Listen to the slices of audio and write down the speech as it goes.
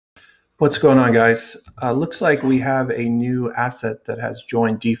What's going on, guys? Looks like we have a new asset that has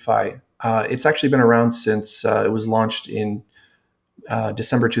joined DeFi. It's actually been around since it was launched in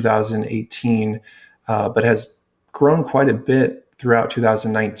December 2018, but has grown quite a bit throughout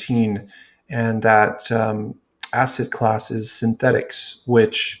 2019. And that asset class is Synthetix,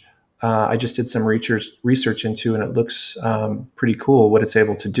 which I just did some research into, and it looks pretty cool what it's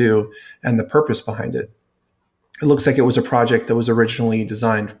able to do and the purpose behind it. It looks like it was a project that was originally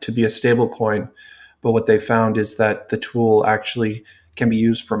designed to be a stable coin, but what they found is that the tool actually can be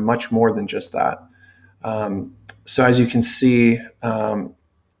used for much more than just that. So as you can see,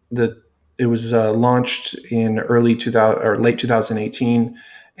 it was launched in early 2000 or late 2018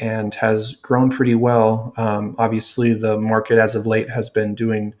 and has grown pretty well. Obviously, the market as of late has been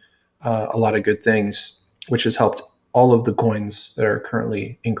doing a lot of good things, which has helped all of the coins that are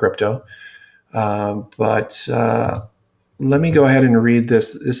currently in crypto. But let me go ahead and read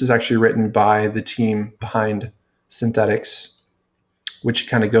this. This is actually written by the team behind Synthetix, which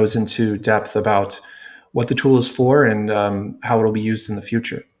kind of goes into depth about what the tool is for and how it'll be used in the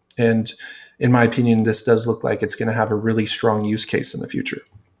future. And in my opinion, this does look like it's going to have a really strong use case in the future.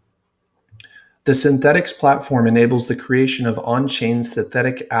 The Synthetix platform enables the creation of on-chain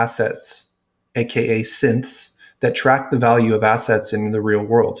synthetic assets, aka synths, that track the value of assets in the real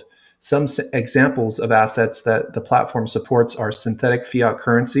world. Some examples of assets that the platform supports are synthetic fiat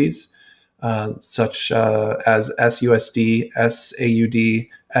currencies, such as SUSD, SAUD,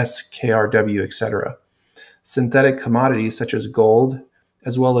 SKRW, etc. Synthetic commodities such as gold,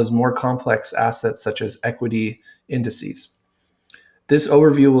 as well as more complex assets such as equity indices. This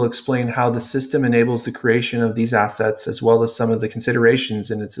overview will explain how the system enables the creation of these assets, as well as some of the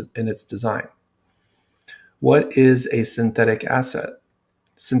considerations in its design. What is a synthetic asset?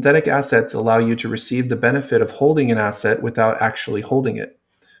 Synthetic assets allow you to receive the benefit of holding an asset without actually holding it.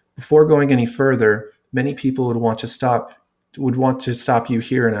 Before going any further, many people would want to stop you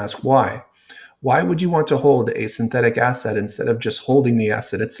here and ask why. Why would you want to hold a synthetic asset instead of just holding the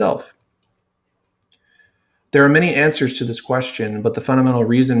asset itself? There are many answers to this question, but the fundamental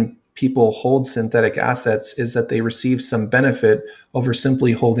reason people hold synthetic assets is that they receive some benefit over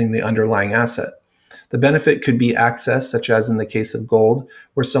simply holding the underlying asset. The benefit could be access, such as in the case of gold,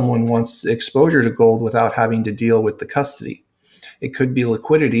 where someone wants exposure to gold without having to deal with the custody. It could be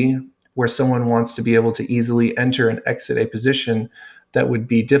liquidity, where someone wants to be able to easily enter and exit a position that would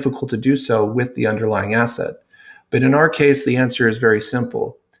be difficult to do so with the underlying asset. But in our case, the answer is very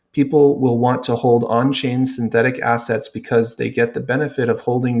simple. People will want to hold on-chain synthetic assets because they get the benefit of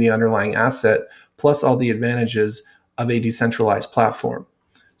holding the underlying asset, plus all the advantages of a decentralized platform,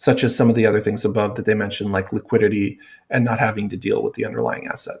 such as some of the other things above that they mentioned, like liquidity and not having to deal with the underlying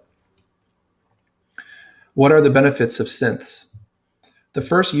asset. What are the benefits of synths? The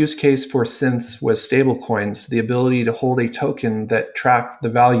first use case for synths was stablecoins, the ability to hold a token that tracked the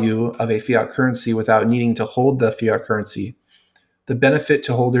value of a fiat currency without needing to hold the fiat currency. The benefit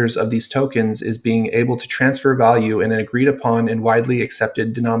to holders of these tokens is being able to transfer value in an agreed upon and widely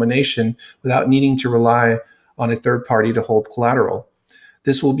accepted denomination without needing to rely on a third party to hold collateral.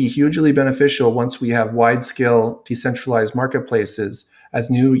 This will be hugely beneficial once we have wide-scale decentralized marketplaces,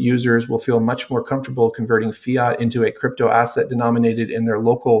 as new users will feel much more comfortable converting fiat into a crypto asset denominated in their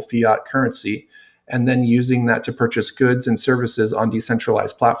local fiat currency, and then using that to purchase goods and services on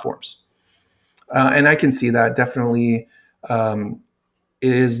decentralized platforms. And I can see that definitely it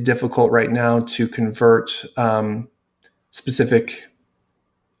is difficult right now to convert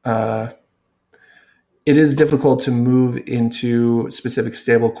it is difficult to move into specific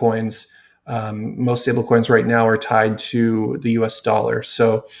stable coins. Most stable coins right now are tied to the US dollar.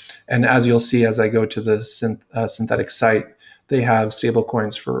 So, and as you'll see as I go to the Synthetix site, they have stable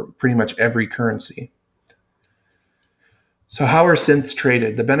coins for pretty much every currency. So how are synths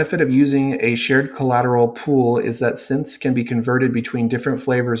traded? The benefit of using a shared collateral pool is that synths can be converted between different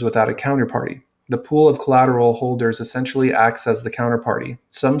flavors without a counterparty. The pool of collateral holders essentially acts as the counterparty.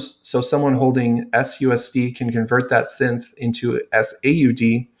 So someone holding SUSD can convert that synth into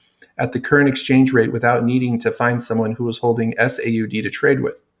SAUD at the current exchange rate without needing to find someone who is holding SAUD to trade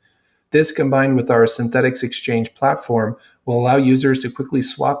with. This, combined with our Synthetix exchange platform, will allow users to quickly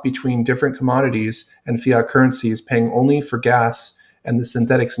swap between different commodities and fiat currencies, paying only for gas and the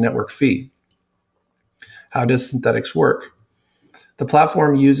Synthetix network fee. How does Synthetix work? The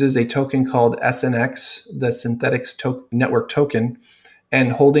platform uses a token called SNX, the Synthetix network token,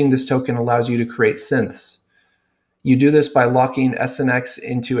 and holding this token allows you to create synths. You do this by locking SNX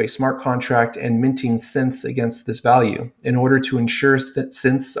into a smart contract and minting synths against this value. In order to ensure that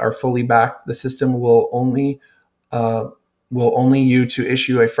synths are fully backed, the system will only will only you to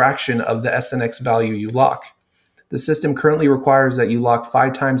issue a fraction of the SNX value you lock. The system currently requires that you lock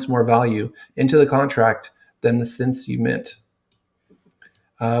 5 times more value into the contract than the synths you mint.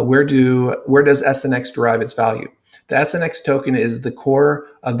 Where does SNX derive its value? The SNX token is the core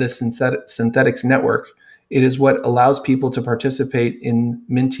of the Synthetix network. It is what allows people to participate in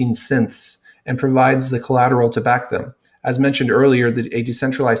minting synths and provides the collateral to back them. As mentioned earlier, a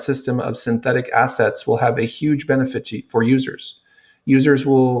decentralized system of synthetic assets will have a huge benefit for users. Users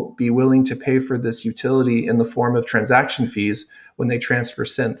will be willing to pay for this utility in the form of transaction fees when they transfer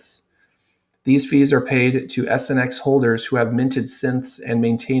synths. These fees are paid to SNX holders who have minted synths and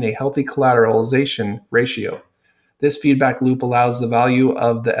maintain a healthy collateralization ratio. This feedback loop allows the value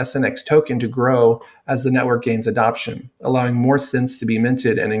of the SNX token to grow as the network gains adoption, allowing more synths to be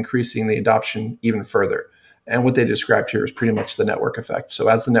minted and increasing the adoption even further. And what they described here is pretty much the network effect. So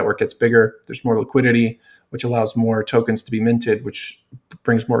as the network gets bigger, there's more liquidity, which allows more tokens to be minted, which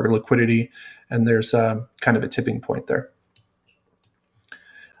brings more liquidity. And there's kind of a tipping point there.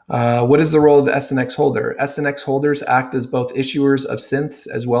 What is the role of the SNX holder? SNX holders act as both issuers of synths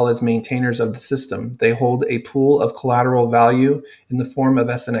as well as maintainers of the system. They hold a pool of collateral value in the form of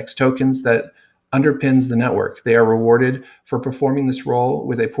SNX tokens that underpins the network. They are rewarded for performing this role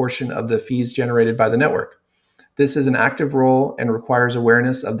with a portion of the fees generated by the network. This is an active role and requires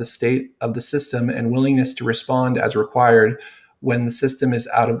awareness of the state of the system and willingness to respond as required when the system is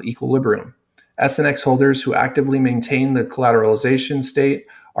out of equilibrium. SNX holders who actively maintain the collateralization state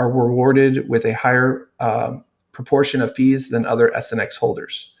are rewarded with a higher proportion of fees than other SNX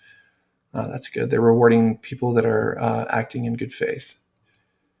holders. That's good. They're rewarding people that are acting in good faith.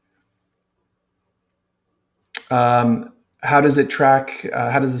 How does it track?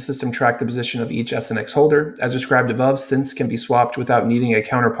 How does the system track the position of each SNX holder? As described above, synths can be swapped without needing a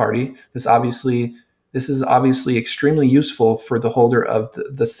counterparty. This is obviously extremely useful for the holder of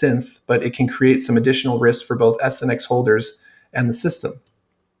the synth, but it can create some additional risks for both SNX holders and the system.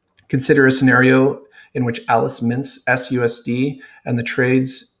 Consider a scenario in which Alice mints SUSD and then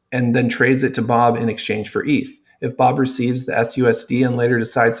trades it to Bob in exchange for ETH. If Bob receives the SUSD and later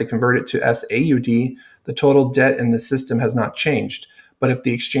decides to convert it to SAUD, the total debt in the system has not changed. But if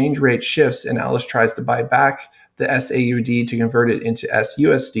the exchange rate shifts and Alice tries to buy back the SAUD to convert it into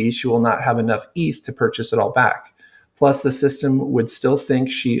SUSD, she will not have enough ETH to purchase it all back. Plus, the system would still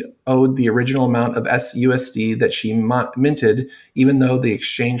think she owed the original amount of SUSD that she minted, even though the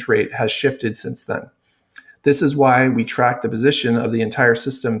exchange rate has shifted since then. This is why we track the position of the entire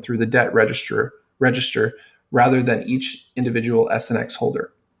system through the debt register rather than each individual SNX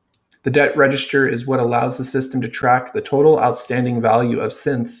holder. The debt register is what allows the system to track the total outstanding value of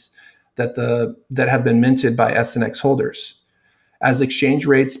synths that have been minted by SNX holders. As exchange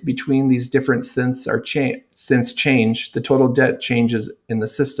rates between these different synths change, the total debt changes in the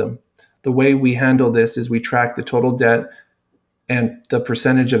system. The way we handle this is we track the total debt and the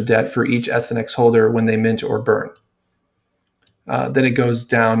percentage of debt for each SNX holder when they mint or burn. Then it goes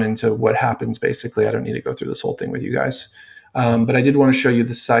down into what happens, basically. I don't need to go through this whole thing with you guys. But I did want to show you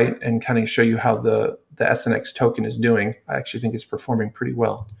the site and kind of show you how the SNX token is doing. I actually think it's performing pretty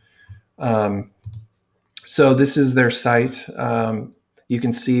well. So this is their site. You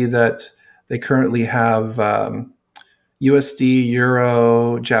can see that they currently have USD,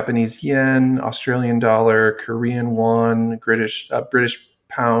 Euro, Japanese yen, Australian dollar, Korean won, British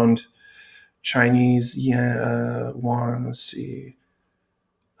pound, Chinese yuan, let's see,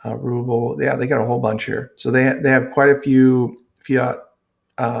 ruble. Yeah, they got a whole bunch here. So they have quite a few fiat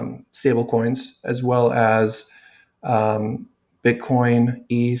stable coins, as well as Bitcoin,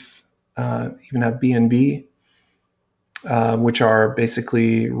 ETH, even have BNB, which are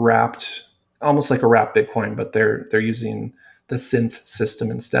basically wrapped, almost like a wrapped Bitcoin, but they're using the synth system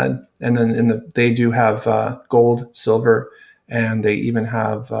instead. And then they do have gold, silver, and they even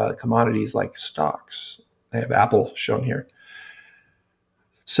have commodities like stocks. They have Apple shown here.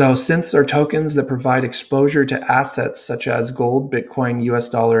 So synths are tokens that provide exposure to assets such as gold, Bitcoin, US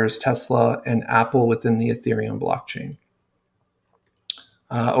dollars, Tesla, and Apple within the Ethereum blockchain.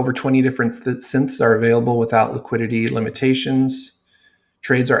 Over 20 different synths are available without liquidity limitations.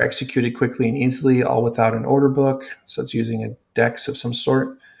 Trades are executed quickly and easily, all without an order book. So it's using a DEX of some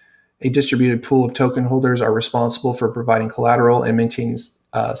sort. A distributed pool of token holders are responsible for providing collateral and maintaining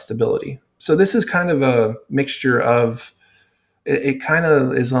stability. So this is kind of a mixture of, it kind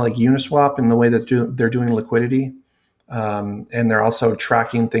of is like Uniswap in the way that they're doing liquidity. And they're also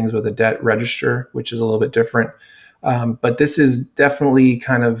tracking things with a debt register, which is a little bit different. But this is definitely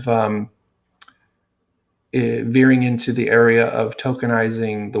kind of veering into the area of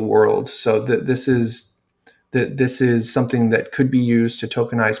tokenizing the world. So this is that this is something that could be used to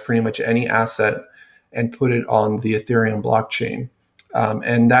tokenize pretty much any asset and put it on the Ethereum blockchain.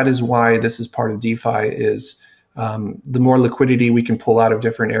 And that is why this is part of DeFi, is the more liquidity we can pull out of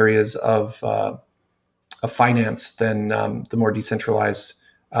different areas of finance, then the more decentralized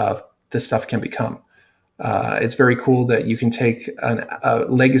this stuff can become. It's very cool that you can take a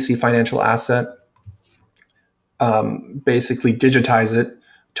legacy financial asset, basically digitize it,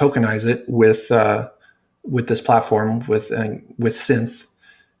 tokenize it with this platform, with Synth,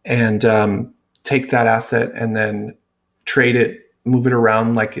 and take that asset and then trade it, move it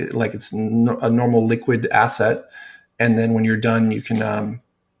around like it's a normal liquid asset, and then when you're done, you can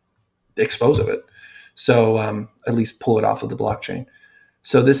expose of it. So at least pull it off of the blockchain.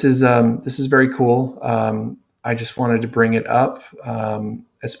 So this is very cool. I just wanted to bring it up.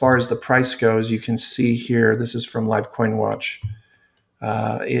 As far as the price goes, you can see here, this is from Live Coin Watch.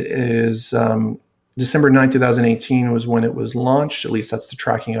 It is December 9, 2018 was when it was launched. At least that's the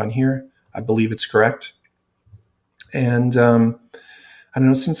tracking on here. I believe it's correct. And I don't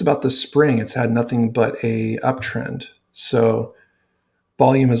know, since about the spring, it's had nothing but a uptrend. So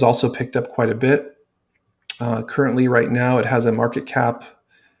volume has also picked up quite a bit. Currently, right now, it has a market cap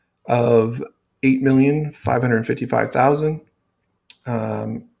of 8,555,000,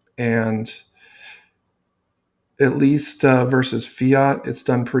 and at least versus fiat, it's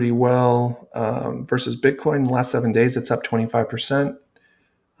done pretty well. Versus Bitcoin, in the last 7 days, it's up 25%.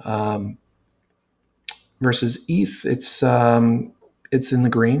 Versus ETH, it's in the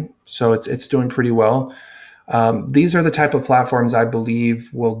green, so it's doing pretty well. These are the type of platforms I believe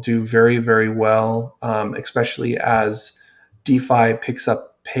will do very, very well, especially as DeFi picks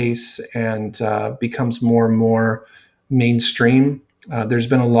up pace and becomes more and more mainstream. There's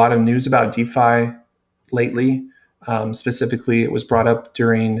been a lot of news about DeFi lately. Specifically, it was brought up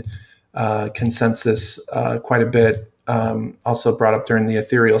during Consensus quite a bit. Also brought up during the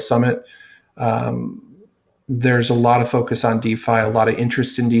Ethereum Summit. There's a lot of focus on DeFi, a lot of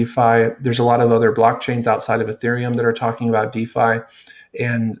interest in DeFi. There's a lot of other blockchains outside of Ethereum that are talking about DeFi,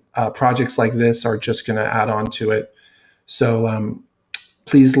 and projects like this are just going to add on to it. So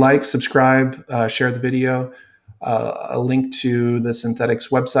please like, subscribe, share the video. A link to the Synthetix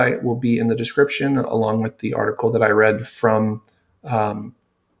website will be in the description, along with the article that I read from the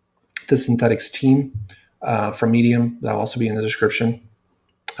Synthetix team from Medium. That'll also be in the description.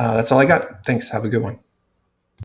 That's all I got. Thanks. Have a good one.